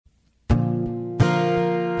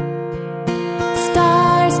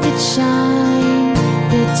it shine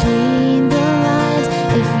between the lines.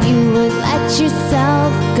 If you would let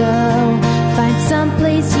yourself go, find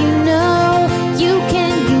someplace you know you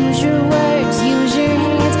can use your words, use your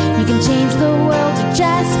hands. You can change the world or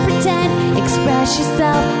just pretend. Express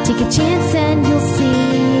yourself, take a chance and you'll see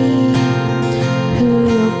who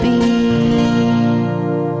you'll be.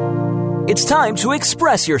 It's time to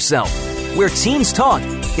express yourself, where teens talk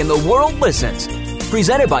and the world listens.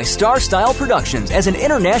 Presented by Star Style Productions as an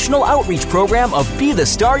international outreach program of Be the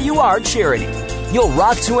Star You Are charity. You'll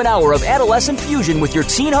rock to an hour of adolescent fusion with your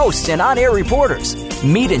teen hosts and on-air reporters.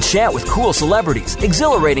 Meet and chat with cool celebrities,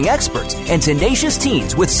 exhilarating experts, and tenacious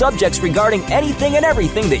teens with subjects regarding anything and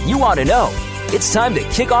everything that you want to know. It's time to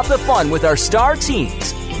kick off the fun with our star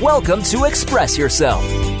teens. Welcome to Express Yourself.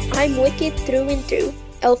 I'm Wicked through and through,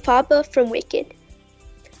 Elphaba from Wicked.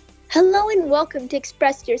 Hello and welcome to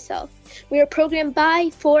Express Yourself. We are programmed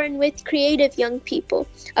by, for, and with creative young people,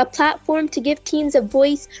 a platform to give teens a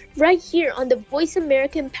voice right here on the Voice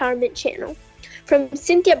America Empowerment Channel. From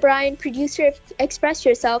Cynthia Bryan, producer of Express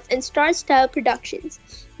Yourself, and Star Style Productions,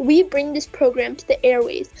 we bring this program to the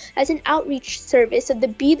airways as an outreach service of the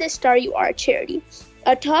Be the Star You Are charity,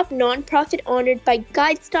 a top nonprofit honored by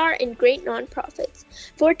GuideStar and great nonprofits.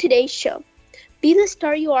 For today's show, Be the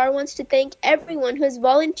Star You Are wants to thank everyone who has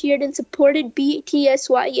volunteered and supported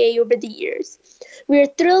BTSYA over the years. We are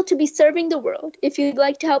thrilled to be serving the world. If you'd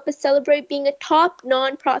like to help us celebrate being a top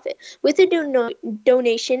nonprofit with a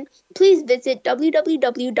donation, please visit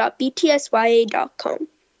www.btsya.com.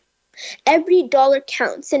 Every dollar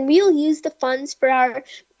counts, and we'll use the funds for our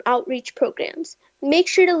outreach programs. Make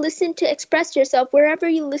sure to listen to Express Yourself wherever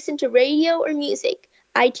you listen to radio or music.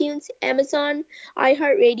 iTunes, Amazon,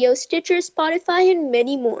 iHeartRadio, Stitcher, Spotify, and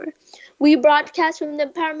many more. We broadcast from the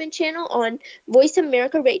Empowerment Channel on Voice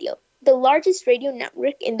America Radio, the largest radio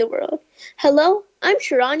network in the world. Hello, I'm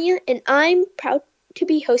Sharanya, and I'm proud to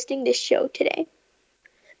be hosting this show today.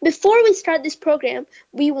 Before we start this program,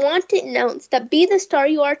 we want to announce that Be the Star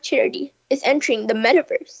You Are charity is entering the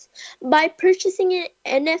metaverse. By purchasing an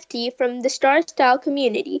NFT from the Star Style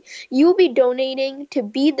community, you will be donating to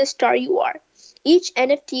Be the Star You Are. Each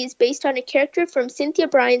NFT is based on a character from Cynthia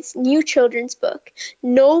Bryan's new children's book,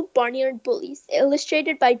 No Barnyard Bullies,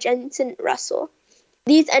 illustrated by Jensen Russell.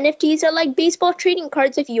 These NFTs are like baseball trading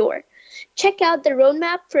cards of yore. Check out the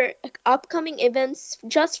roadmap for upcoming events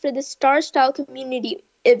just for the Star Style community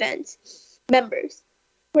events members,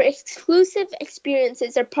 where exclusive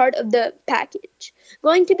experiences are part of the package.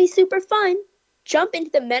 Going to be super fun. Jump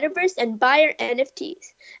into the metaverse and buy our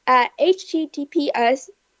NFTs at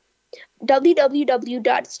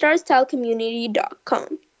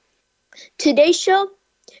https://www.starstylecommunity.com. Today's show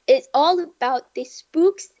is all about the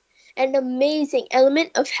spooks and amazing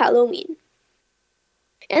element of Halloween.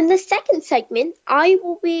 In the second segment, I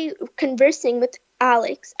will be conversing with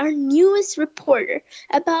Alex, our newest reporter,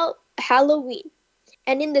 about Halloween.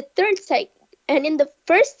 And in the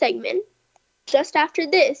first segment, just after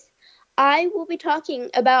this, I will be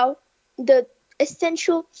talking about the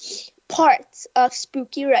essential parts of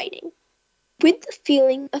spooky writing. With the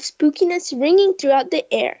feeling of spookiness ringing throughout the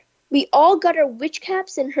air, we all got our witch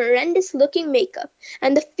caps and horrendous-looking makeup,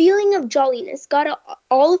 and the feeling of jolliness got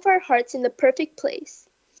all of our hearts in the perfect place.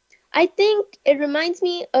 I think it reminds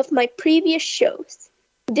me of my previous shows,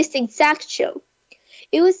 this exact show.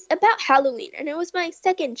 It was about Halloween, and it was my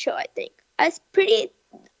second show, I think. I was pretty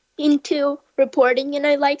into reporting, and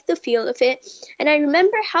I liked the feel of it, and I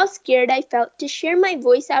remember how scared I felt to share my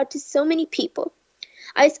voice out to so many people.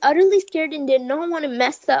 I was utterly scared and did not want to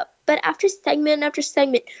mess up, but after segment after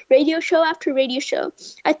segment, radio show after radio show,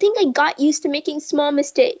 I think I got used to making small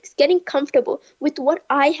mistakes, getting comfortable with what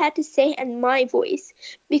I had to say and my voice,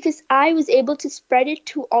 because I was able to spread it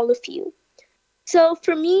to all of you. So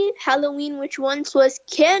for me, Halloween, which once was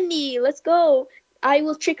candy, let's go, I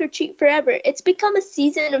will trick or treat forever. It's become a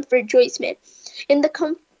season of rejoicement in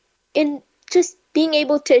just being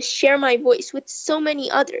able to share my voice with so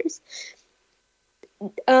many others.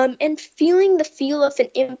 And feeling the feel of an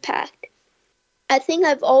impact. I think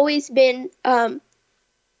I've always been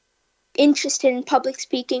interested in public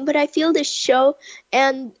speaking, but I feel this show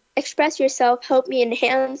and Express Yourself helped me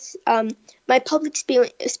enhance my public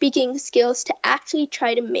speaking skills to actually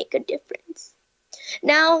try to make a difference.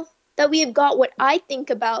 Now that we have got what I think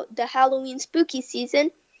about the Halloween spooky season,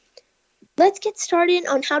 let's get started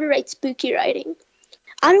on how to write spooky writing.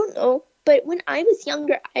 I don't know, but when I was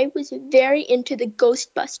younger, I was very into the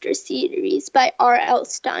Ghostbusters series by R.L.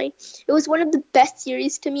 Stine. It was one of the best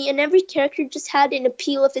series to me, and every character just had an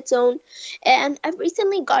appeal of its own. And I've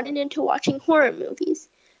recently gotten into watching horror movies.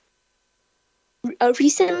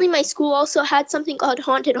 recently my school also had something called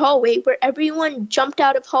Haunted Hallway, where everyone jumped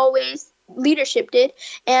out of hallways, leadership did,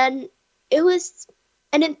 and it was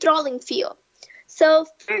an enthralling feel. So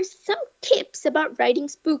for some tips about writing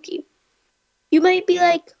spooky, you might be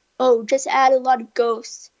like, oh, just add a lot of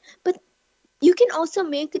ghosts. But you can also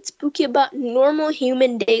make it spooky about normal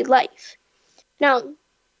human day life. Now,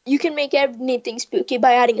 you can make anything spooky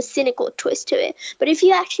by adding a cynical twist to it. But if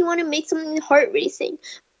you actually want to make something heart-racing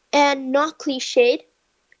and not cliched,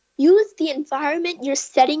 use the environment you're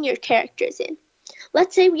setting your characters in.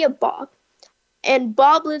 Let's say we have Bob, and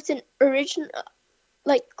Bob lives in original,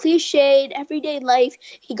 like cliched everyday life.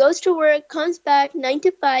 He goes to work, comes back 9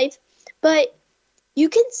 to 5, but you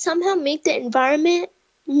can somehow make the environment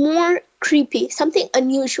more creepy, something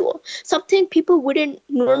unusual, something people wouldn't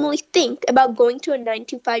normally think about going to a 9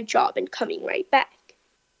 to 5 job and coming right back.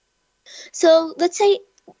 So let's say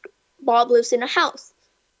Bob lives in a house.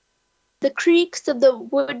 The creaks of the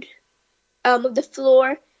wood, of the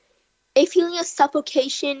floor, a feeling of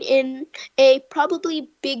suffocation in a probably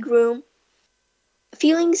big room,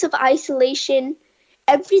 feelings of isolation,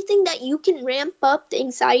 everything that you can ramp up the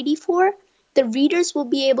anxiety for, the readers will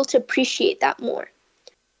be able to appreciate that more.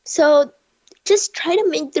 So just try to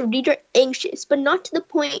make the reader anxious, but not to the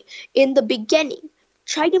point in the beginning.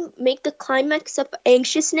 Try to make the climax of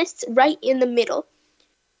anxiousness right in the middle.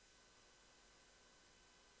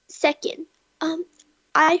 Second,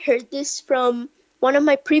 I heard this from one of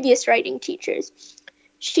my previous writing teachers.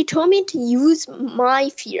 She told me to use my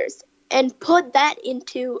fears and put that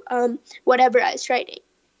into whatever I was writing.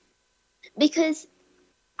 Because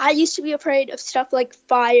I used to be afraid of stuff like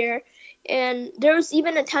fire, and there was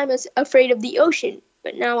even a time I was afraid of the ocean,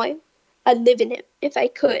 but now I live in it if I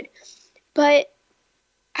could. But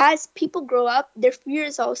as people grow up, their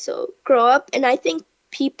fears also grow up, and I think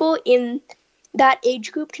people in that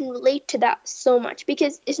age group can relate to that so much,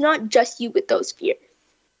 because it's not just you with those fears.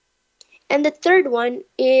 And the third one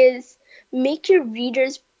is make your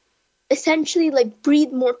readers essentially like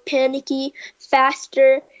breathe more panicky,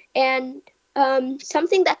 faster, and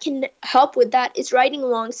something that can help with that is writing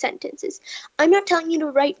long sentences. I'm not telling you to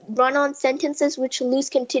write run-on sentences which lose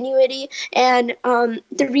continuity and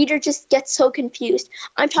the reader just gets so confused.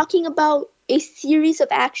 I'm talking about a series of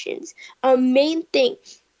actions, a main thing,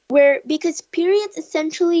 because periods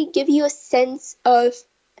essentially give you a sense of,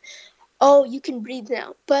 oh, you can breathe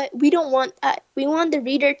now. But we don't want that. We want the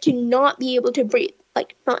reader to not be able to breathe.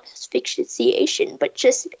 Like, not asphyxiation, but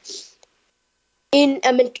just in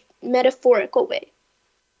a metaphorical way.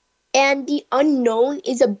 And the unknown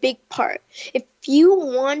is a big part. If you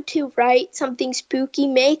want to write something spooky,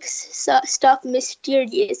 make stuff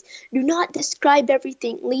mysterious. Do not describe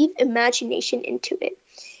everything. Leave imagination into it.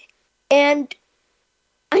 And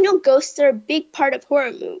I know ghosts are a big part of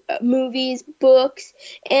horror movies, books,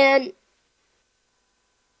 and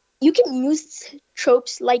you can use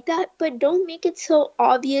tropes like that, but don't make it so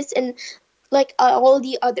obvious and like all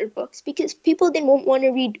the other books, because people then won't want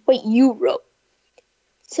to read what you wrote.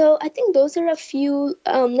 So I think those are a few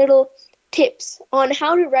little tips on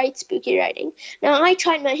how to write spooky writing. Now, I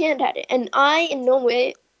tried my hand at it, and I in no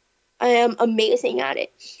way I am amazing at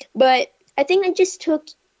it, but I think I just took,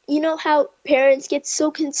 you know how parents get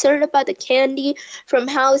so concerned about the candy from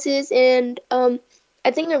houses, and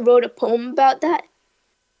I think I wrote a poem about that.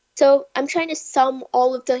 So I'm trying to sum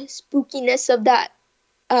all of the spookiness of that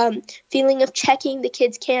feeling of checking the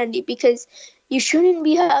kids' candy, because you shouldn't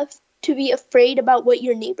have to be afraid about what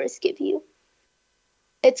your neighbors give you.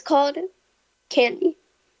 It's called candy.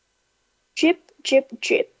 Drip, drip,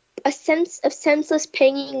 drip. A sense of senseless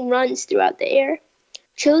panging runs throughout the air.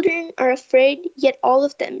 Children are afraid, yet all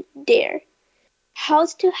of them dare.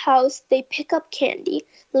 House to house they pick up candy,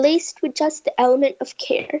 laced with just the element of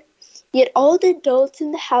care. Yet all the adults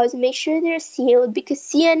in the house make sure they're sealed, because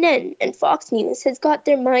CNN and Fox News has got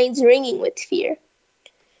their minds ringing with fear.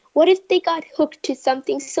 What if they got hooked to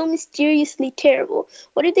something so mysteriously terrible?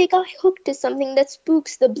 What if they got hooked to something that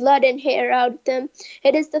spooks the blood and hair out of them?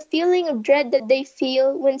 It is the feeling of dread that they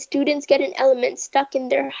feel when students get an element stuck in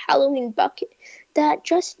their Halloween bucket that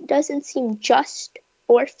just doesn't seem just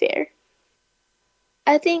or fair.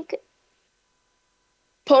 I think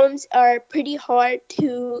poems are pretty hard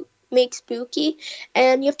to make spooky,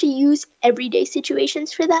 and you have to use everyday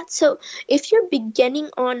situations for that. So if you're beginning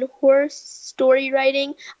on horror story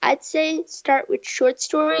writing, I'd say start with short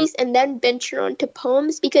stories and then venture on to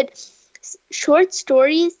poems, because short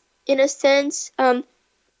stories, in a sense,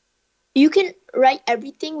 you can write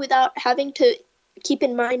everything without having to keep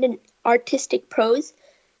in mind an artistic prose.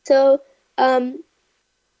 So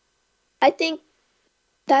I think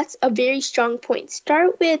that's a very strong point.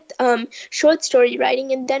 Start with short story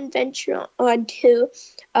writing and then venture on to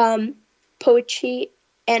poetry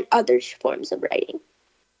and other forms of writing.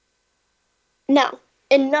 Now,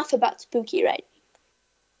 enough about spooky writing.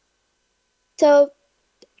 So,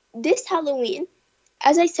 this Halloween,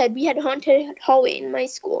 as I said, we had a haunted hallway in my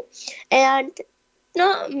school, and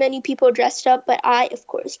not many people dressed up, but I, of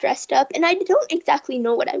course, dressed up, and I don't exactly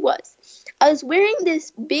know what I was. I was wearing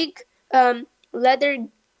this big leather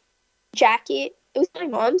jacket. It was my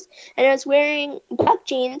mom's, and I was wearing black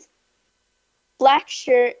jeans, black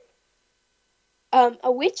shirt,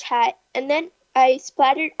 a witch hat, and then I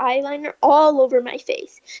splattered eyeliner all over my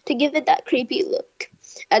face to give it that creepy look.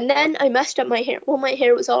 And then I messed up my hair. Well, my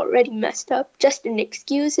hair was already messed up, just an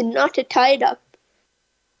excuse and not to tie it up.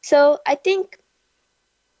 So I think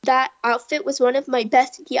that outfit was one of my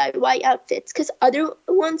best DIY outfits because other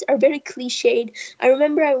ones are very cliched. I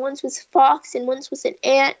remember I once was a fox and once was an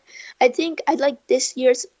ant. I think I like this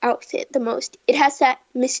year's outfit the most. It has that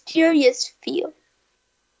mysterious feel.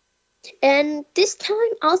 And this time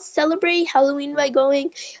I'll celebrate Halloween by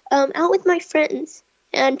going out with my friends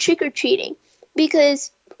and trick-or-treating because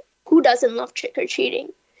who doesn't love trick-or-treating?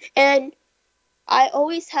 And I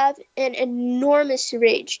always have an enormous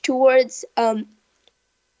rage towards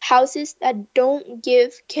houses that don't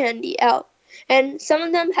give candy out. And some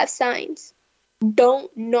of them have signs. Don't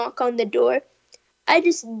knock on the door. I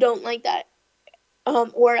just don't like that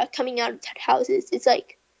aura coming out of houses. It's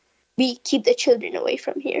like, we keep the children away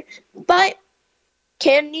from here. But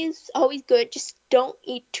candy is always good. Just don't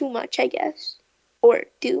eat too much, I guess. Or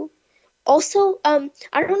do. Also, I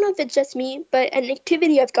don't know if it's just me, but an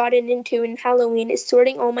activity I've gotten into in Halloween is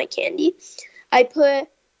sorting all my candy. I put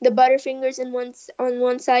the Butterfingers on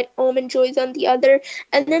one side, Almond Joys on the other,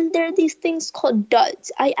 and then there are these things called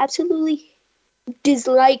duds. I absolutely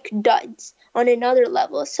dislike duds on another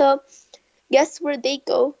level. So, guess where they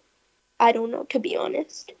go? I don't know, to be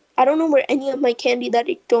honest. I don't know where any of my candy that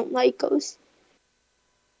I don't like goes.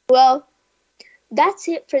 Well, that's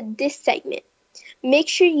it for this segment. Make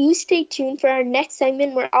sure you stay tuned for our next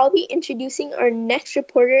segment where I'll be introducing our next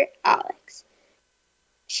reporter, Alex.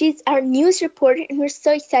 She's our news reporter and we're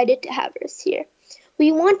so excited to have her here.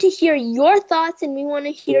 We want to hear your thoughts and we want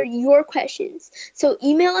to hear your questions. So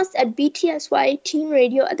email us at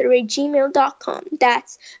btsyteenradio@gmail.com.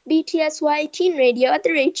 That's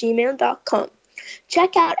btsyteenradio@gmail.com.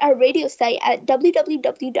 Check out our radio site at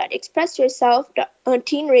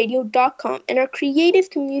www.expressyourself.teenradio.com and our creative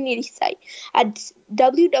community site at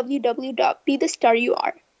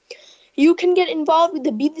www.bethestaryouare. You can get involved with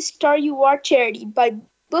the Be the Star You Are charity by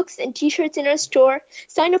books and t-shirts in our store,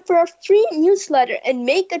 sign up for our free newsletter, and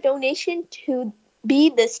make a donation to Be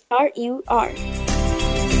the Star You Are.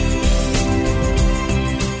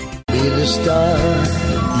 Be the star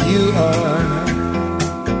you are.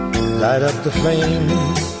 Light up the flame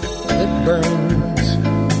that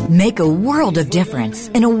burns. Make a world of difference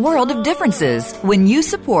in a world of differences when you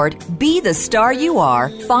support Be the Star You Are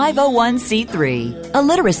 501c3, a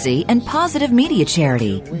literacy and positive media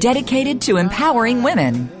charity dedicated to empowering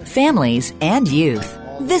women, families, and youth.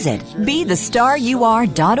 Visit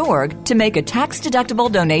BeTheStarYouAre.org to make a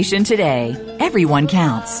tax-deductible donation today. Everyone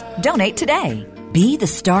counts. Donate today.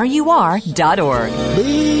 BeTheStarYouAre.org.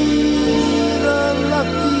 Be the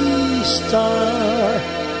lucky star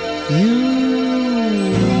you are.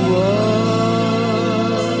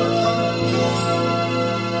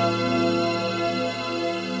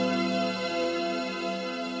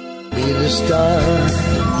 Be the star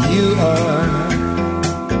you are.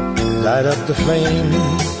 Light up the flame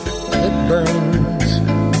that burns.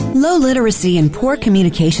 Low literacy and poor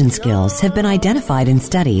communication skills have been identified in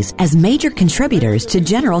studies as major contributors to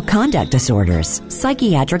general conduct disorders,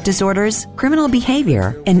 psychiatric disorders, criminal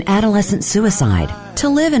behavior, and adolescent suicide. To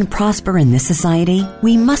live and prosper in this society,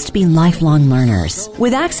 we must be lifelong learners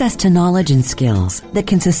with access to knowledge and skills that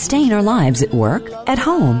can sustain our lives at work, at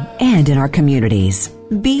home, and in our communities.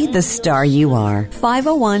 Be the Star You Are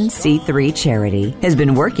 501c3 charity has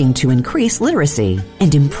been working to increase literacy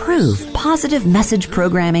and improve positive message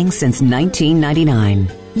programming since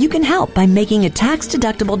 1999. You can help by making a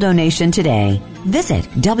tax-deductible donation today. Visit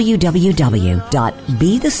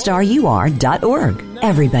www.bethestaryouare.org.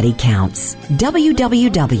 Everybody counts.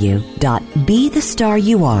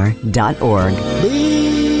 www.bethestaryouare.org. Be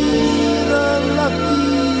the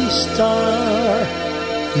lucky star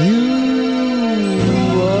you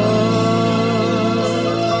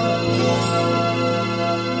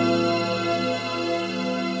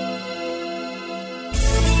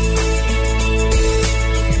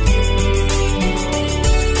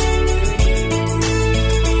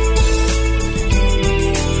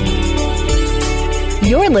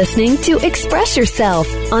listening to Express Yourself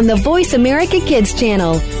on the Voice America Kids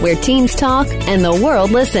channel, where teens talk and the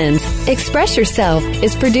world listens. Express Yourself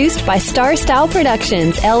is produced by Star Style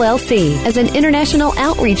Productions, LLC, as an international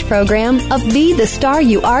outreach program of Be the Star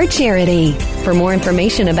You Are charity. For more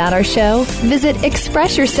information about our show, visit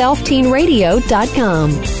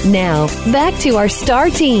ExpressYourselfTeenRadio.com. Now, back to our Star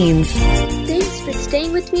Teens. Thanks for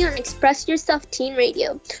staying with me on Express Yourself Teen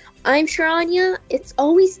Radio. I'm Sharanya. It's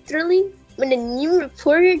always thrilling when a new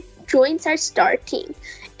reporter joins our Star team.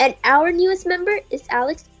 And our newest member is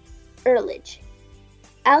Alex Earledge.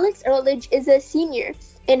 Alex Earledge is a senior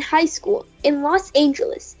in high school in Los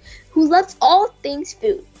Angeles who loves all things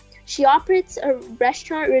food. She operates a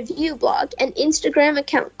restaurant review blog and Instagram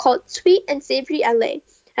account called Sweet and Savory LA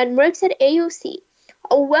and works at AOC,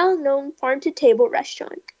 a well-known farm-to-table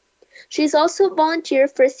restaurant. She's also a volunteer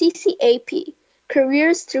for CCAP,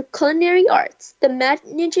 Careers Through Culinary Arts, the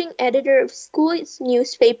managing editor of school's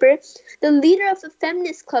newspaper, the leader of a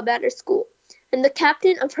feminist club at her school, and the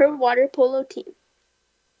captain of her water polo team.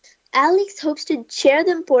 Alex hopes to share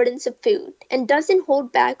the importance of food and doesn't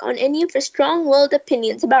hold back on any of her strong-willed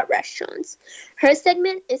opinions about restaurants. Her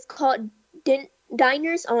segment is called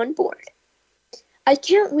Diners on Board. I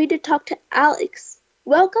can't wait to talk to Alex.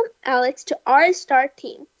 Welcome, Alex, to our Star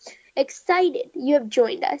team. Excited you have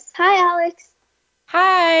joined us. Hi, Alex.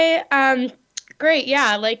 Hi. Great.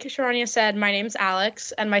 Yeah, like Sharanya said, my name's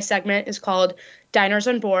Alex, and my segment is called Diners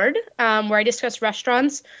on Board, where I discuss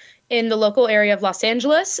restaurants in the local area of Los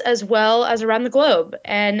Angeles, as well as around the globe,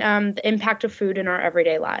 and the impact of food in our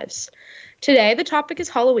everyday lives. Today, the topic is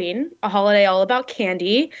Halloween, a holiday all about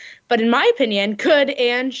candy, but in my opinion, could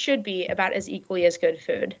and should be about as equally as good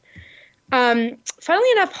food.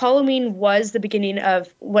 Funnily enough, Halloween was the beginning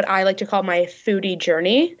of what I like to call my foodie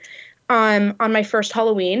journey. On my first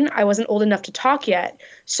Halloween, I wasn't old enough to talk yet,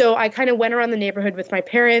 so I kind of went around the neighborhood with my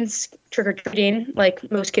parents, trick-or-treating,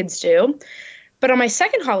 like most kids do. But on my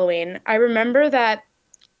second Halloween, I remember that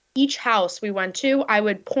each house we went to, I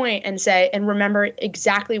would point and say, and remember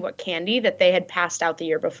exactly what candy that they had passed out the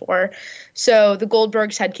year before. So the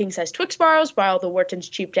Goldbergs had king-size Twix bars, while the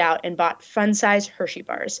Whartons cheaped out and bought fun-size Hershey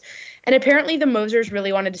bars. And apparently the Mosers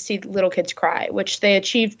really wanted to see little kids cry, which they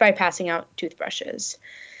achieved by passing out toothbrushes.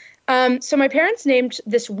 So my parents named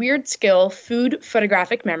this weird skill food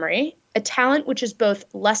photographic memory, a talent which is both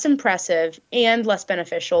less impressive and less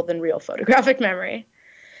beneficial than real photographic memory.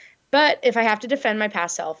 But if I have to defend my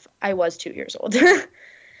past self, I was 2 years old.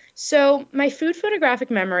 So my food photographic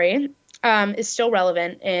memory is still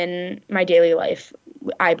relevant in my daily life,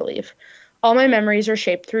 I believe. All my memories are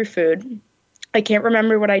shaped through food. I can't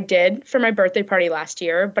remember what I did for my birthday party last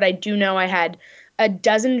year, but I do know I had a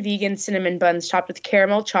dozen vegan cinnamon buns topped with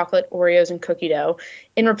caramel, chocolate, Oreos, and cookie dough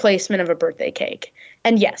in replacement of a birthday cake.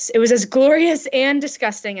 And yes, it was as glorious and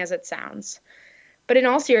disgusting as it sounds. But in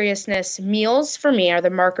all seriousness, meals for me are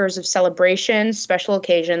the markers of celebration, special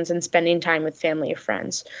occasions, and spending time with family or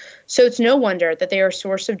friends. So it's no wonder that they are a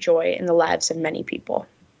source of joy in the lives of many people.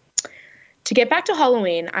 To get back to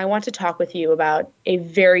Halloween, I want to talk with you about a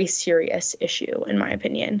very serious issue, in my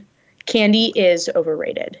opinion. Candy is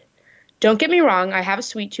overrated. Don't get me wrong, I have a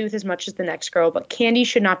sweet tooth as much as the next girl, but candy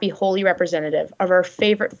should not be wholly representative of our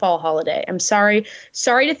favorite fall holiday. I'm sorry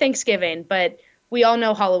to Thanksgiving, but we all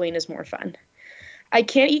know Halloween is more fun. I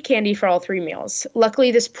can't eat candy for all 3 meals.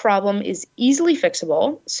 Luckily, this problem is easily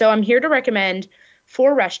fixable, so I'm here to recommend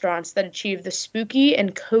 4 restaurants that achieve the spooky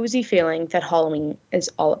and cozy feeling that Halloween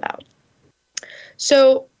is all about.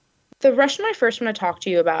 So the restaurant I first want to talk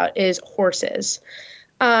to you about is Horses.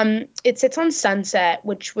 It sits on Sunset,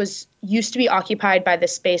 which used to be occupied by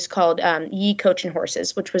this space called Ye Coach and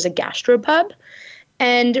Horses, which was a gastropub.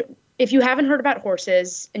 And if you haven't heard about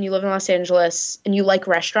Horses and you live in Los Angeles and you like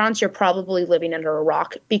restaurants, you're probably living under a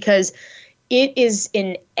rock, because it is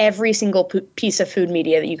in every single piece of food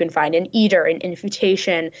media that you can find, in Eater, in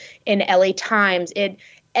Invitation, in LA Times.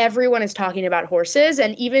 Everyone is talking about Horses,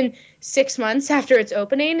 and even 6 months after its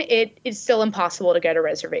opening, it is still impossible to get a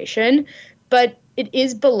reservation. But it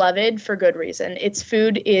is beloved for good reason. Its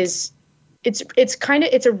food is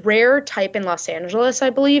it's a rare type in Los Angeles, I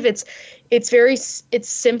believe. It's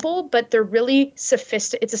simple, but they're really it's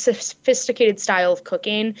a sophisticated style of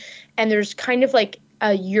cooking, and there's kind of like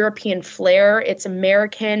a European flair. It's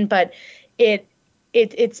American, but you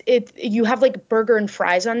have like burger and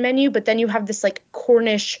fries on menu, but then you have this like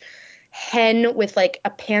Cornish hen with like a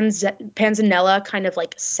panzanella kind of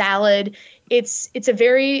like salad. There's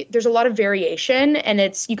a lot of variation, and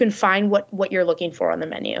you can find what you're looking for on the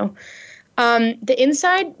menu. The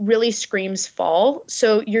inside really screams fall.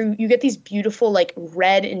 So you get these beautiful like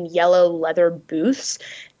red and yellow leather booths,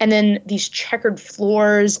 and then these checkered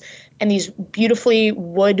floors and these beautifully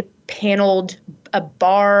wood paneled a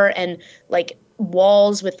bar and like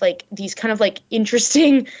walls with like these kind of like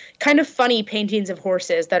interesting, kind of funny paintings of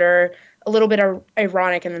horses that are a little bit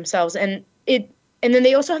ironic in themselves. And then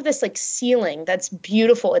they also have this like ceiling that's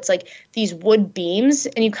beautiful. It's like these wood beams,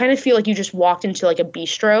 and you kind of feel like you just walked into like a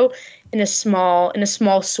bistro in a small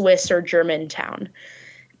Swiss or German town.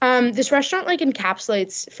 This restaurant like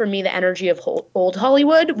encapsulates for me the energy of old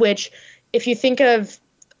Hollywood, which if you think of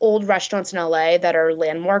old restaurants in LA that are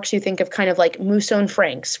landmarks, you think of kind of like Musso and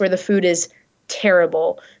Frank's, where the food is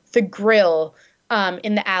terrible. The Grill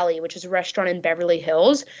in the Alley, which is a restaurant in Beverly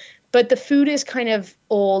Hills. But the food is kind of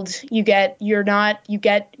old. You go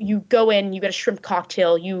in, you get a shrimp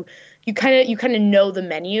cocktail. You kind of know the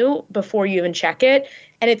menu before you even check it.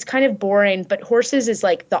 And it's kind of boring, but Horses is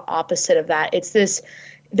like the opposite of that.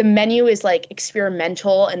 The menu is like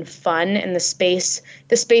experimental and fun, and the space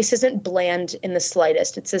isn't bland in the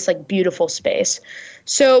slightest. It's this like beautiful space.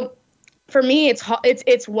 So for me,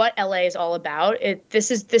 it's what LA is all about.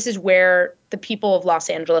 This is where the people of Los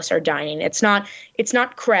Angeles are dining. It's not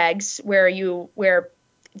Craig's where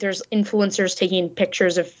there's influencers taking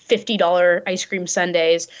pictures of $50 ice cream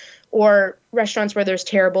sundaes, or restaurants where there's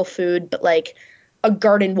terrible food but like a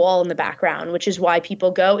garden wall in the background, which is why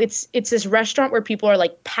people go. It's this restaurant where people are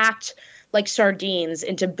like packed like sardines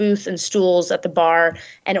into booths and stools at the bar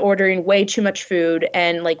and ordering way too much food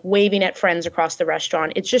and like waving at friends across the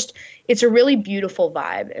restaurant. It's a really beautiful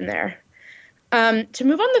vibe in there. To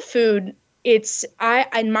move on the food,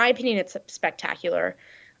 in my opinion, it's spectacular.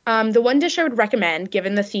 The one dish I would recommend,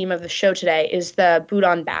 given the theme of the show today, is the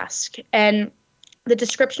boudin basque. And the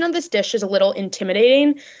description of this dish is a little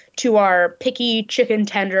intimidating to our picky chicken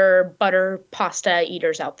tender butter pasta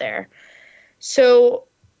eaters out there. So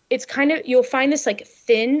it's kind of, you'll find this like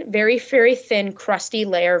thin, very, very thin, crusty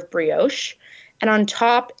layer of brioche. And on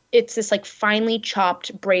top, it's this like finely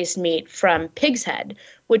chopped braised meat from pig's head,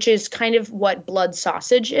 which is kind of what blood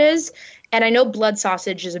sausage is. And I know blood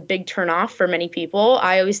sausage is a big turnoff for many people.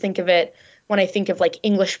 I always think of it when I think of like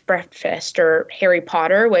English breakfast or Harry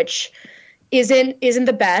Potter, which isn't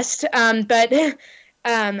the best. But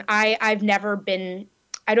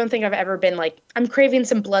I don't think I've ever been like, I'm craving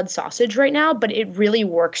some blood sausage right now, but it really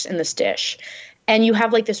works in this dish. And you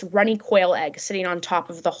have like this runny quail egg sitting on top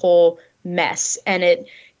of the whole mess. And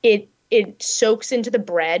it soaks into the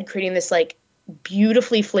bread, creating this like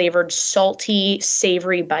beautifully flavored, salty,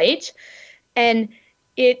 savory bite. And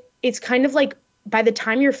it's kind of like, by the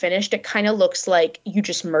time you're finished, it kind of looks like you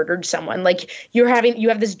just murdered someone. Like you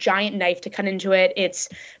have this giant knife to cut into it.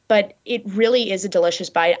 But it really is a delicious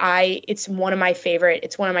bite. It's one of my favorite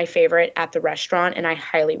at the restaurant, and I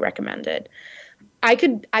highly recommend it. I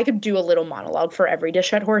could do a little monologue for every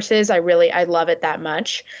dish at Horses. I love it that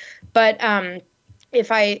much. But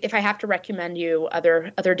if I have to recommend you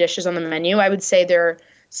other dishes on the menu, I would say their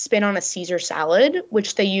spin on a Caesar salad,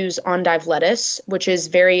 which they use endive lettuce, which is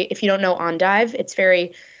very, if you don't know endive, it's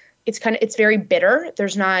very bitter.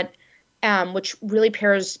 There's not, which really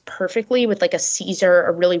pairs perfectly with like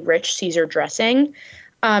a really rich Caesar dressing.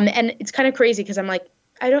 And it's kind of crazy because I'm like,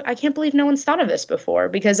 I can't believe no one's thought of this before,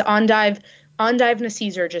 because endive and a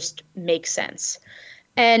Caesar just makes sense.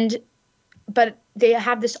 But they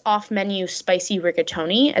have this off-menu spicy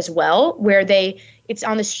rigatoni as well, where it's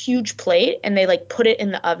on this huge plate and they like put it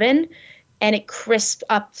in the oven and it crisps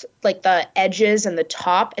up like the edges and the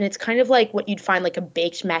top. And it's kind of like what you'd find like a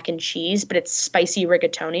baked mac and cheese, but it's spicy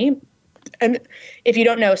rigatoni. And if you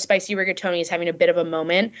don't know, spicy rigatoni is having a bit of a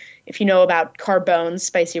moment. If you know about Carbone's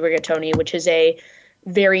Spicy Rigatoni, which is a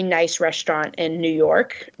very nice restaurant in New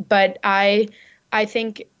York. But I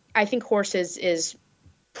think Horses is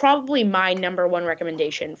probably my number one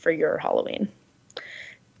recommendation for your Halloween.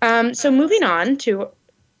 So moving on to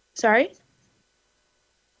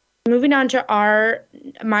our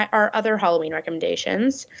other Halloween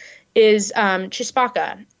recommendations is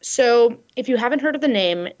Chispaca. So if you haven't heard of the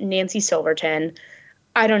name Nancy Silverton,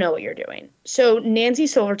 I don't know what you're doing. So Nancy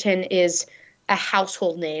Silverton is a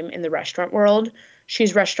household name in the restaurant world.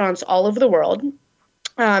 She's restaurants all over the world,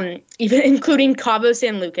 even including Cabo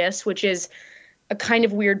San Lucas, which is a kind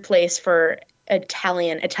of weird place for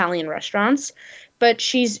Italian restaurants. But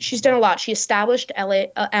she's done a lot. She established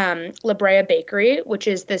La Brea Bakery, which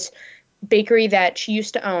is this bakery that she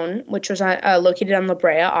used to own, which was located on La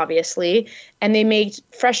Brea, obviously. And they made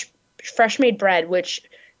fresh made bread, which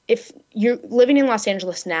if you're living in Los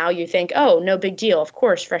Angeles now, you think, oh, no big deal. Of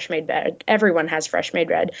course, fresh made bread. Everyone has fresh made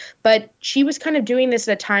bread. But she was kind of doing this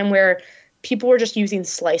at a time where people were just using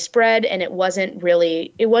sliced bread, and it was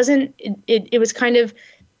kind of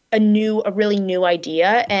a really new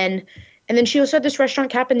idea. And then she also had this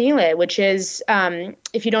restaurant Campanile, which is,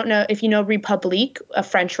 if you know Republique, a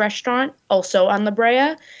French restaurant also on La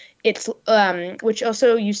Brea, it's which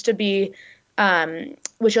also used to be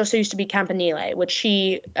Campanile,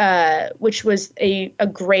 which was a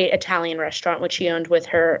great Italian restaurant which she owned with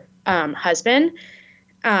her husband.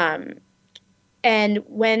 And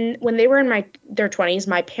when they were in their 20s,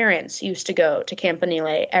 my parents used to go to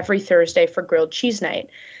Campanile every Thursday for grilled cheese night.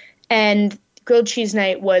 And grilled cheese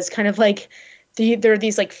night was kind of like there are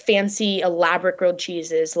these like fancy elaborate grilled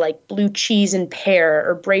cheeses like blue cheese and pear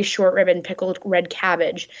or braised short rib and pickled red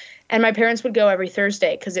cabbage. And my parents would go every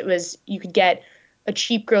Thursday because you could get a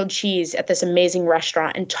cheap grilled cheese at this amazing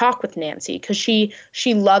restaurant and talk with Nancy, because she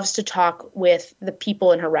loves to talk with the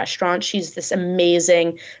people in her restaurant. She's this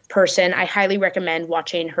amazing person. I highly recommend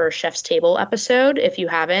watching her Chef's Table episode if you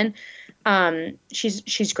haven't.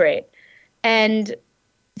 She's great. And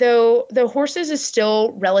though Horses is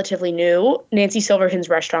still relatively new, Nancy Silverton's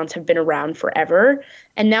restaurants have been around forever.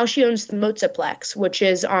 And now she owns the Mozzaplex, which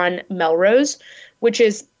is on Melrose, which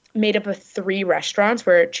is made up of 3 restaurants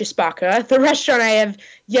where Chispaca, the restaurant I have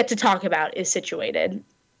yet to talk about, is situated.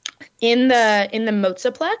 In the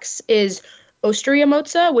Mozzaplex is Osteria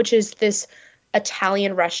Mozza, which is this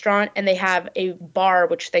Italian restaurant, and they have a bar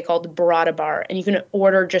which they call the Burrata Bar, and you can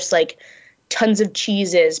order just like tons of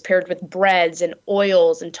cheeses paired with breads and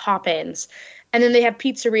oils and toppings. And then they have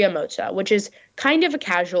Pizzeria Mozza, which is kind of a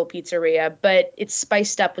casual pizzeria, but it's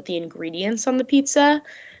spiced up with the ingredients on the pizza.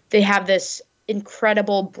 They have this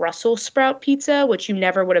incredible Brussels sprout pizza, which you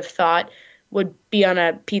never would have thought would be on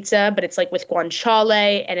a pizza, but it's like with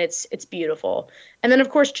guanciale, and it's beautiful. And then, of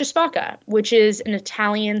course, Chispaca, which is an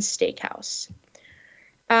Italian steakhouse.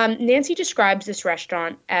 Nancy describes this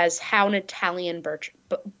restaurant as how an Italian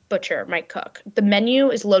butcher might cook. The menu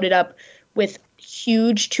is loaded up with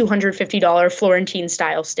huge $250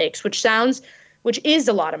 Florentine-style steaks, which is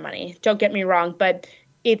a lot of money. Don't get me wrong, but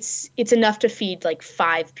it's enough to feed like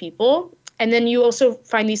 5 people. And then you also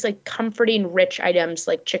find these like comforting, rich items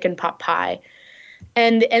like chicken pot pie.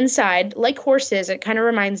 And the inside, like Horses, it kind of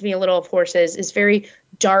reminds me a little of Horses, is very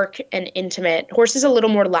dark and intimate. Horses is a little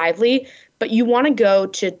more lively, but you want to go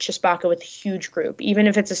to Chispaca with a huge group. Even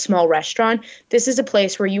if it's a small restaurant, this is a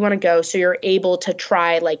place where you want to go so you're able to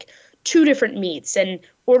try like 2 different meats and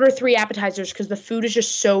order 3 appetizers, because the food is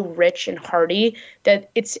just so rich and hearty that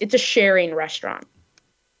it's a sharing restaurant.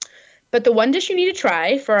 But the one dish you need to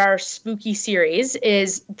try for our spooky series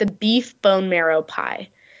is the beef bone marrow pie.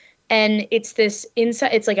 And it's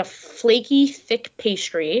like a flaky, thick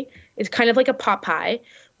pastry. It's kind of like a pot pie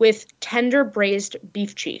with tender braised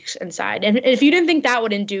beef cheeks inside. And if you didn't think that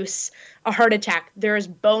would induce a heart attack, there is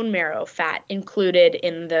bone marrow fat included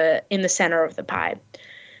in the center of the pie.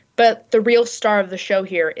 But the real star of the show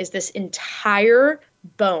here is this entire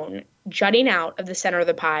bone jutting out of the center of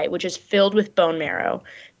the pie, which is filled with bone marrow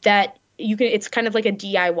that it's kind of like a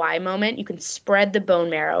DIY moment. You can spread the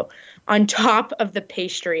bone marrow on top of the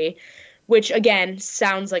pastry, which again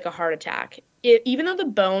sounds like a heart attack. Even though the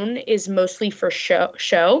bone is mostly for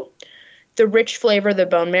show, the rich flavor of the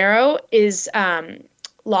bone marrow is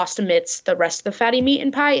lost amidst the rest of the fatty meat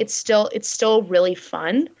and pie. It's still really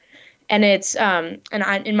fun, and it's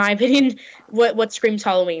in my opinion, what screams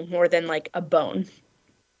Halloween more than like a bone.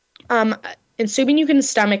 Assuming you can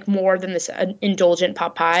stomach more than this indulgent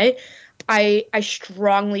pot pie, I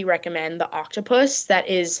strongly recommend the octopus. That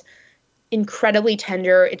is incredibly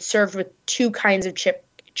tender. It's served with 2 kinds of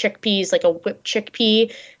chickpeas, like a whipped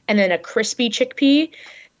chickpea and then a crispy chickpea,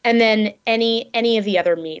 and then any of the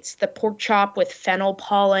other meats. The pork chop with fennel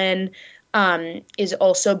pollen is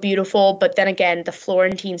also beautiful. But then again, the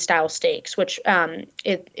Florentine style steaks, which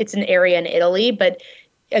it's an area in Italy, but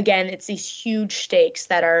again, it's these huge steaks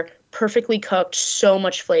that are perfectly cooked, so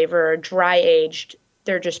much flavor, dry aged.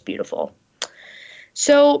 They're just beautiful.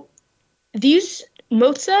 So these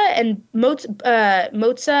Mozza,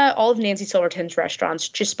 all of Nancy Silverton's restaurants,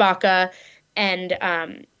 Chispaca and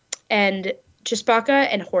Chispaca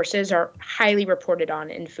and Horses are highly reported on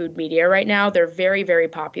in food media right now. They're very, very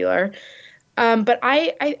popular. But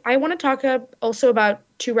I want to talk also about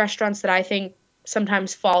 2 restaurants that I think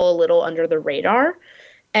sometimes fall a little under the radar,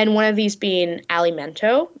 and one of these being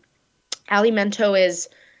Alimento. Alimento is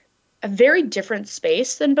a very different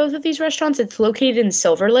space than both of these restaurants. It's located in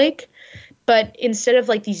Silver Lake, but instead of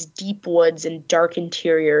like these deep woods and dark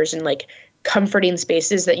interiors and like comforting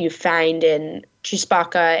spaces that you find in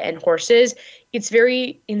Chispaca and Horses, it's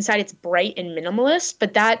very inside. It's bright and minimalist,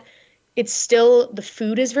 but that it's still, the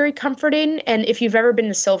food is very comforting. And if you've ever been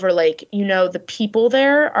to Silver Lake, you know, the people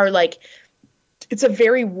there are like, it's a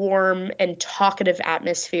very warm and talkative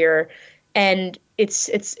atmosphere. And it's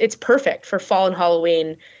perfect for fall and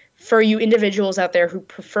Halloween. For you individuals out there who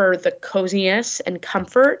prefer the coziness and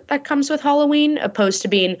comfort that comes with Halloween, opposed to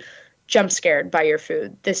being jump scared by your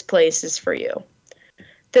food, this place is for you.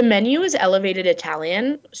 The menu is elevated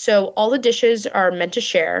Italian, so all the dishes are meant to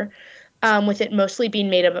share, with it mostly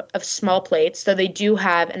being made of small plates, though they do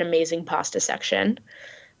have an amazing pasta section.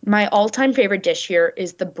 My all-time favorite dish here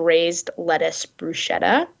is the braised lettuce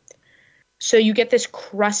bruschetta. So you get this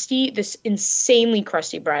insanely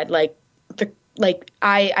crusty bread,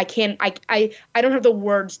 I don't have the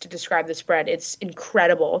words to describe this bread. It's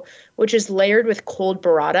incredible, which is layered with cold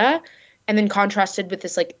burrata and then contrasted with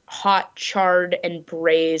this like hot, charred and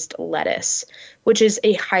braised lettuce, which is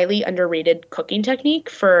a highly underrated cooking technique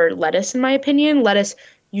for lettuce, in my opinion. Lettuce,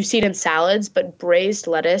 you see it in salads, but braised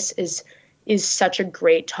lettuce is such a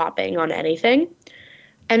great topping on anything.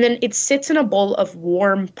 And then it sits in a bowl of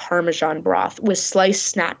warm Parmesan broth with sliced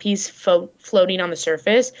snap peas floating on the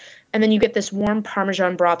surface. And then you get this warm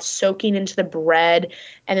Parmesan broth soaking into the bread,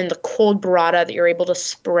 and then the cold burrata that you're able to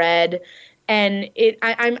spread. And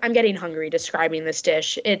I'm getting hungry describing this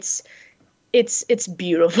dish. It's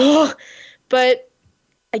beautiful, but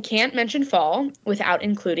I can't mention fall without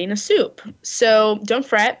including a soup. So don't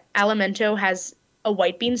fret. Alimento has a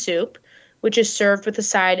white bean soup, which is served with a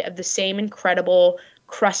side of the same incredible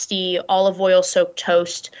crusty olive oil soaked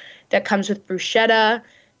toast that comes with bruschetta.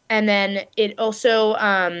 And then it also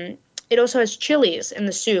has chilies in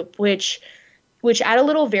the soup, which add a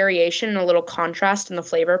little variation and a little contrast in the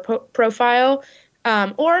flavor profile.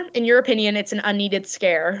 Or, in your opinion, it's an unneeded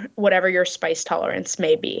scare, whatever your spice tolerance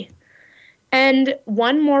may be. And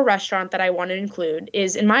one more restaurant that I want to include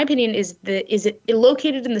is, in my opinion, is it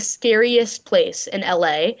located in the scariest place in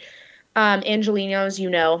LA. Angelino's,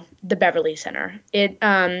 the Beverly Center.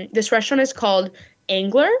 This restaurant is called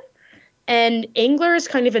Angler. And Angler is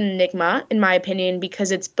kind of an enigma, in my opinion,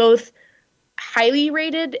 because it's both highly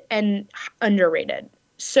rated and underrated.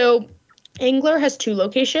 So Angler has 2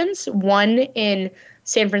 locations, one in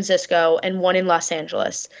San Francisco and one in Los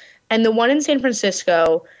Angeles. And the one in San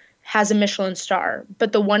Francisco has a Michelin star,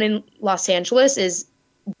 but the one in Los Angeles is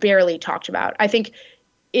barely talked about. I think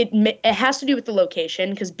it has to do with the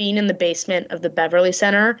location, because being in the basement of the Beverly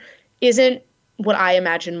Center isn't what I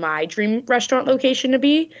imagine my dream restaurant location to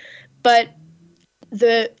be. But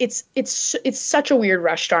it's such a weird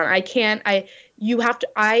restaurant. I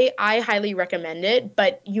highly recommend it,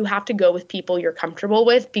 but you have to go with people you're comfortable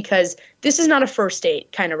with, because this is not a first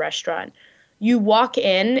date kind of restaurant. You walk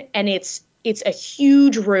in and it's a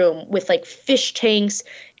huge room with like fish tanks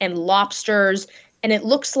and lobsters, and it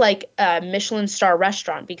looks like a Michelin star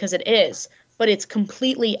restaurant because it is, but it's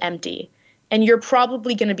completely empty. And you're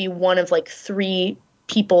probably going to be one of like 3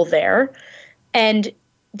 people there. And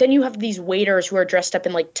then you have these waiters who are dressed up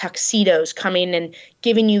in like tuxedos coming and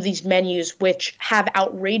giving you these menus which have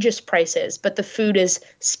outrageous prices, but the food is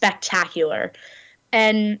spectacular.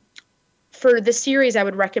 And for the series, I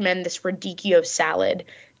would recommend this radicchio salad.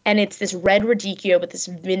 And it's this red radicchio with this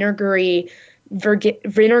vinegary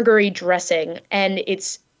dressing. And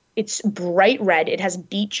it's bright red. It has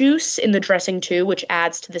beet juice in the dressing too, which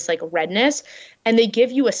adds to this like redness. And they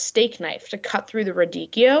give you a steak knife to cut through the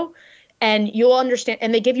radicchio. And you'll understand,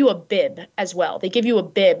 and they give you a bib as well. They give you a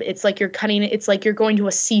bib. It's like it's like you're going to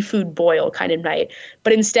a seafood boil kind of night,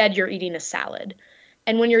 but instead you're eating a salad.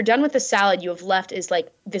 And when you're done with the salad, you have left is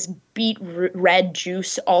like this beet red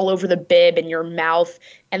juice all over the bib and your mouth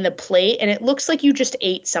and the plate, and it looks like you just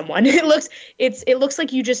ate someone. It looks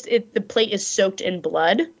like the plate is soaked in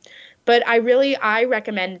blood. But I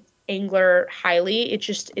recommend Angler highly.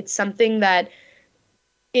 It's something that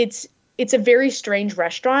it's a very strange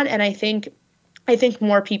restaurant, and I think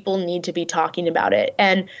more people need to be talking about it.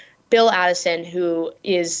 And Bill Addison, who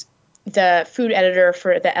is the food editor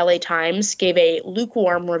for the LA Times, gave a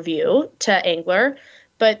lukewarm review to Angler,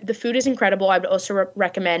 but the food is incredible. I would also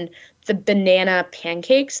recommend the banana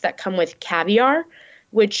pancakes that come with caviar,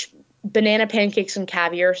 which banana pancakes and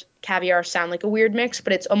caviar sound like a weird mix,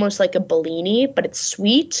 but it's almost like a Bellini, but it's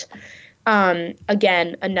sweet.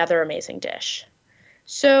 Again, another amazing dish.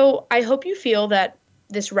 So I hope you feel that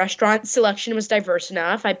this restaurant selection was diverse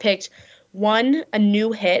enough. I picked one, a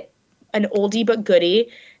new hit, an oldie but goodie,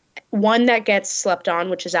 one that gets slept on,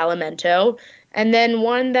 which is Alimento, and then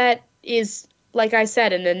one that is, like I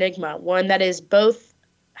said, an enigma, one that is both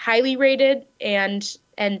highly rated and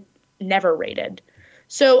never rated.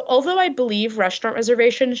 So although I believe restaurant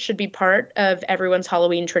reservations should be part of everyone's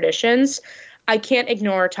Halloween traditions, I can't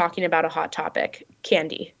ignore talking about a hot topic,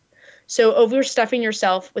 candy. So overstuffing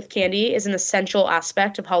yourself with candy is an essential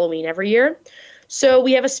aspect of Halloween every year. So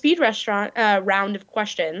we have a speed restaurant round of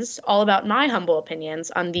questions all about my humble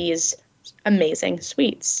opinions on these amazing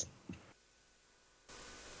sweets.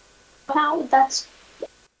 Wow, that's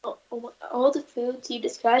all the foods you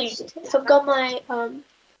described have got my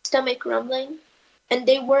stomach rumbling, and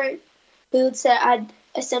they weren't foods that I'd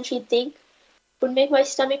essentially think would make my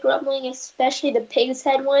stomach rumbling, especially the pig's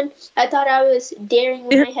head one. I thought I was daring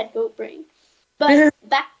when I had goat brain. But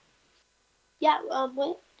what?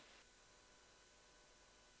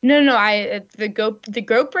 No, the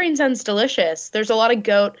goat brain sounds delicious. There's a lot of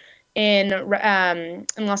goat in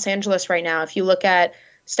Los Angeles right now. If you look at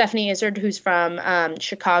Stephanie Izzard, who's from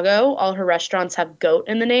Chicago, all her restaurants have goat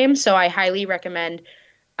in the name, so I highly recommend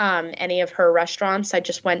any of her restaurants. I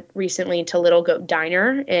just went recently to Little Goat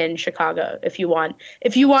Diner in Chicago. If you want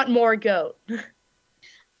more goat.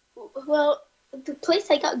 Well, the place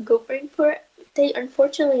I got goat brain for, they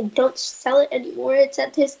unfortunately don't sell it anymore. It's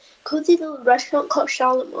at this cozy little restaurant called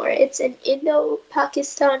Shalimar. It's an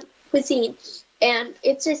Indo-Pakistan cuisine, and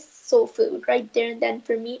it's just soul food right there and then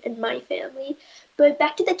for me and my family. But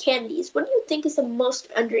back to the candies. What do you think is the most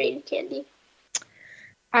underrated candy?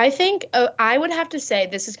 I think I would have to say,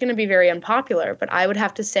 this is going to be very unpopular, but I would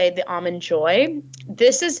have to say the Almond Joy.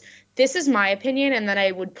 This is my opinion, and then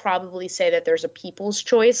I would probably say that there's a People's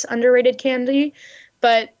Choice underrated candy.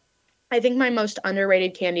 But I think my most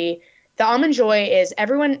underrated candy, the Almond Joy, is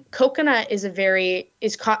coconut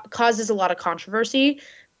causes a lot of controversy,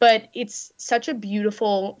 but it's such a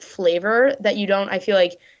beautiful flavor that I feel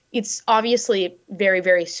like it's obviously very,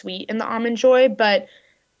 very sweet in the Almond Joy, but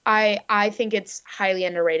I think it's highly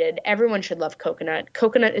underrated. Everyone should love coconut.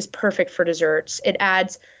 Coconut is perfect for desserts. It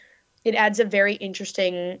adds a very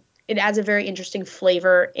interesting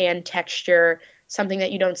flavor and texture, something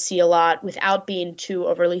that you don't see a lot without being too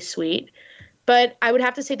overly sweet. But I would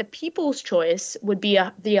have to say the People's Choice would be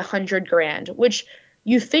the 100 Grand, which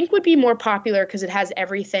you think would be more popular because it has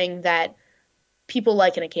everything that people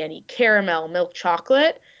like in a candy: caramel, milk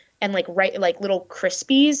chocolate, and like little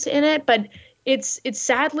Crispies in it. But it's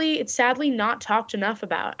sadly not talked enough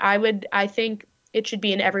about. I think it should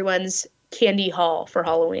be in everyone's candy haul for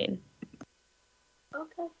Halloween.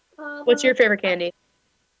 Okay. What's your favorite candy?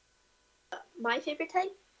 My favorite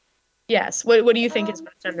type? Yes. What do you think is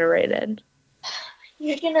most underrated?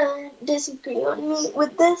 You're gonna disagree on me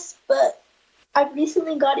with this, but I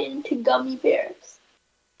recently got into gummy bears.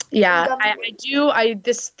 Yeah, I do.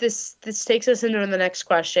 This takes us into the next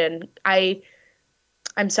question.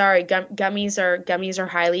 I'm sorry, gummies are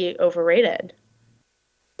highly overrated.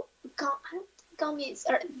 I don't think gummies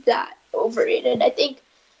are that overrated. I think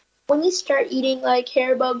when you start eating like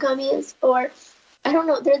Haribo gummies, or I don't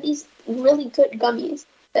know, there are these really good gummies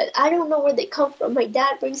that I don't know where they come from. My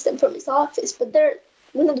dad brings them from his office, but they're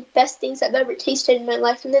one of the best things I've ever tasted in my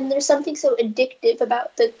life. And then there's something so addictive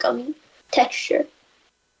about the gummy texture.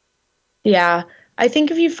 Yeah, I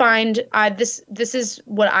think if you find this is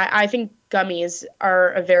what I think gummies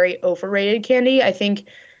are a very overrated candy. I think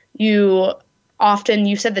you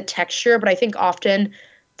said the texture, but I think often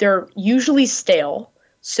they're usually stale.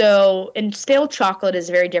 So, and stale chocolate is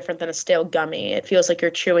very different than a stale gummy. It feels like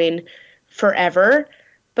you're chewing forever.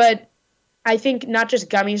 But I think not just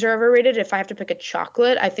gummies are overrated. If I have to pick a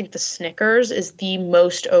chocolate, I think the Snickers is the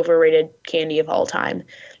most overrated candy of all time.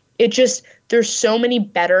 There's so many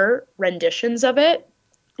better renditions of it,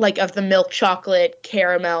 like of the milk chocolate,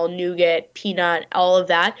 caramel, nougat, peanut, all of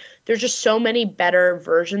that. There's just so many better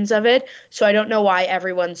versions of it. So I don't know why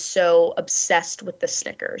everyone's so obsessed with the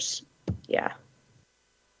Snickers. Yeah.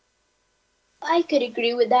 I could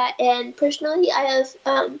agree with that. And personally, I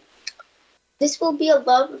have, this will be a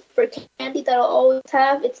love for candy that I'll always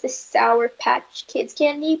have. It's the Sour Patch Kids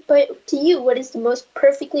candy. But to you, what is the most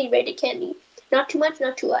perfectly rated candy? Not too much,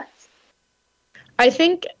 not too less. I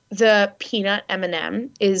think the peanut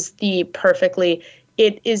M&M is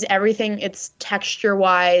it is everything. It's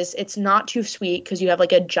texture-wise. It's not too sweet because you have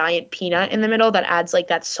like a giant peanut in the middle that adds like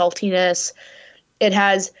that saltiness.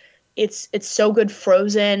 It's so good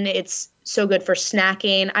frozen. It's so good for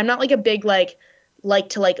snacking. I'm not like a big like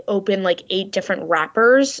to open like 8 different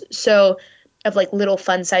wrappers, so of like little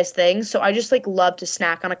fun size things. So I just like love to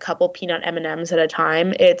snack on a couple peanut M&Ms at a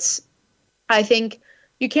time. I think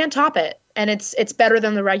you can't top it, and it's better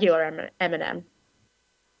than the regular M&M. I'm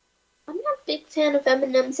not a big fan of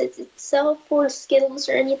M&Ms itself or Skittles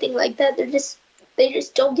or anything like that. They just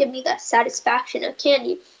don't give me that satisfaction of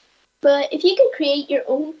candy. But if you could create your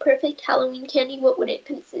own perfect Halloween candy, what would it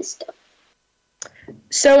consist of?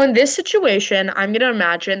 So in this situation, I'm going to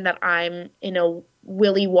imagine that I'm in a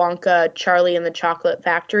Willy Wonka, Charlie and the Chocolate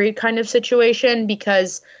Factory kind of situation,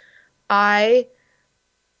 because I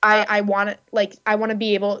want to, like, I want to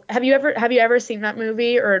be able. Have you ever seen that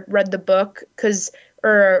movie or read the book? Because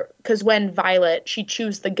when Violet, she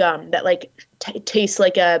chews the gum that like tastes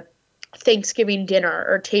like a Thanksgiving dinner,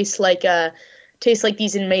 or tastes like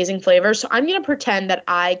these amazing flavors. So I'm gonna pretend that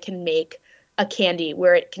I can make a candy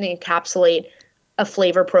where it can encapsulate a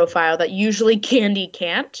flavor profile that usually candy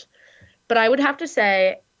can't. But I would have to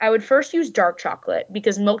say I would first use dark chocolate,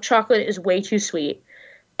 because milk chocolate is way too sweet,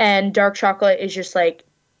 and dark chocolate is just like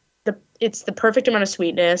it's the perfect amount of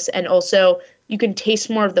sweetness, and also you can taste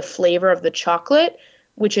more of the flavor of the chocolate,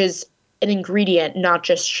 which is an ingredient, not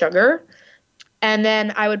just sugar. And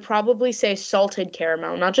then I would probably say salted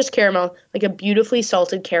caramel, not just caramel, like a beautifully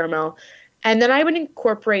salted caramel. And then I would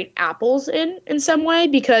incorporate apples in some way,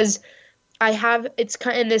 because it's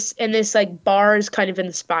kind of in this like bar is kind of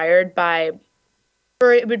inspired by,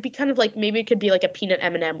 or it would be kind of like, maybe it could be like a peanut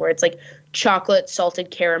M&M where it's like chocolate, salted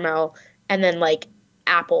caramel, and then like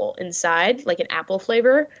apple inside, like an apple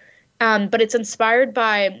flavor. But it's inspired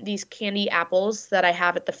by these candy apples that I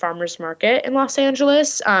have at the farmer's market in Los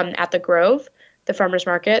Angeles, at the Grove, the farmer's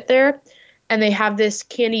market there. And they have this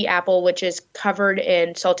candy apple, which is covered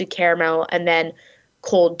in salted caramel and then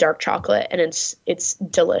cold dark chocolate. And it's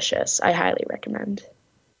delicious. I highly recommend.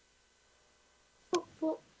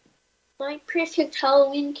 Well, my perfect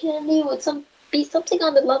Halloween candy would be something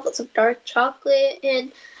on the levels of dark chocolate.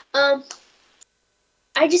 And I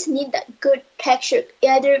just need that good texture.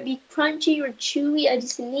 Either it be crunchy or chewy. I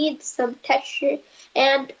just need some texture.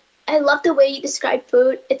 And I love the way you describe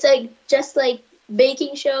food. It's like just like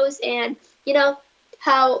baking shows, and you know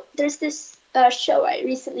how there's this show I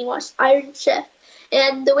recently watched, Iron Chef,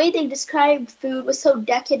 and the way they described food was so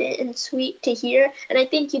decadent and sweet to hear, and I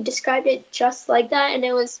think you described it just like that, and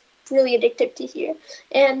it was really addictive to hear.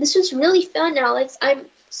 And this was really fun, Alex. I'm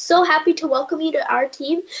so happy to welcome you to our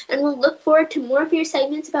team, and we'll look forward to more of your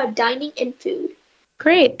segments about dining and food.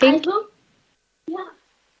 Great, thank you.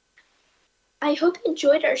 I hope you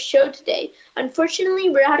enjoyed our show today. Unfortunately,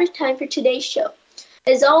 we're out of time for today's show.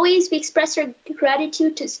 As always, we express our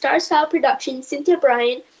gratitude to Star Style Productions, Cynthia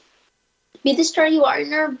Bryan, Be the Star You Are,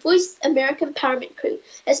 and our Voice America Empowerment crew,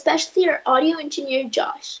 especially our audio engineer,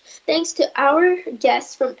 Josh. Thanks to our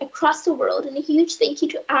guests from across the world, and a huge thank you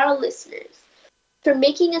to our listeners for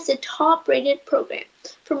making us a top-rated program.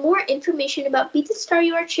 For more information about Be the Star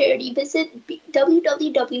You Are charity, visit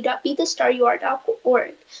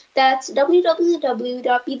www.bethestaryouare.org. That's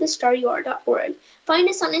www.bethestaryouare.org. Find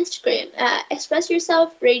us on Instagram at Express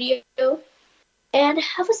Yourself Radio, and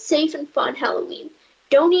have a safe and fun Halloween.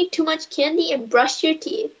 Don't eat too much candy and brush your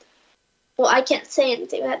teeth. Well, I can't say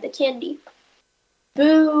anything about the candy.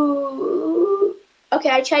 Boo!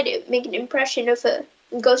 Okay, I tried to make an impression of a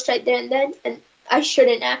ghost right there and then, and I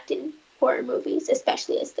shouldn't act in horror movies,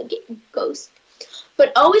 especially as the ghost.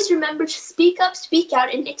 But always remember to speak up, speak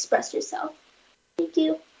out, and express yourself. Thank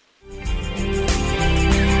you.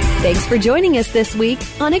 Thanks for joining us this week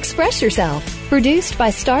on Express Yourself, produced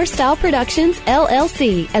by Star Style Productions,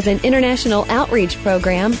 LLC, as an international outreach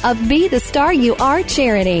program of Be the Star You Are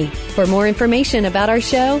charity. For more information about our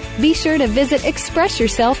show, be sure to visit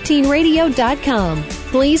ExpressYourselfTeenRadio.com.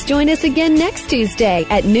 Please join us again next Tuesday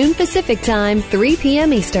at noon Pacific Time, 3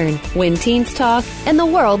 p.m. Eastern, when teens talk and the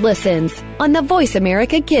world listens, on the Voice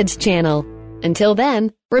America Kids channel. Until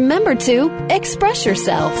then, remember to express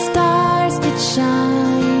yourself. Stars could shine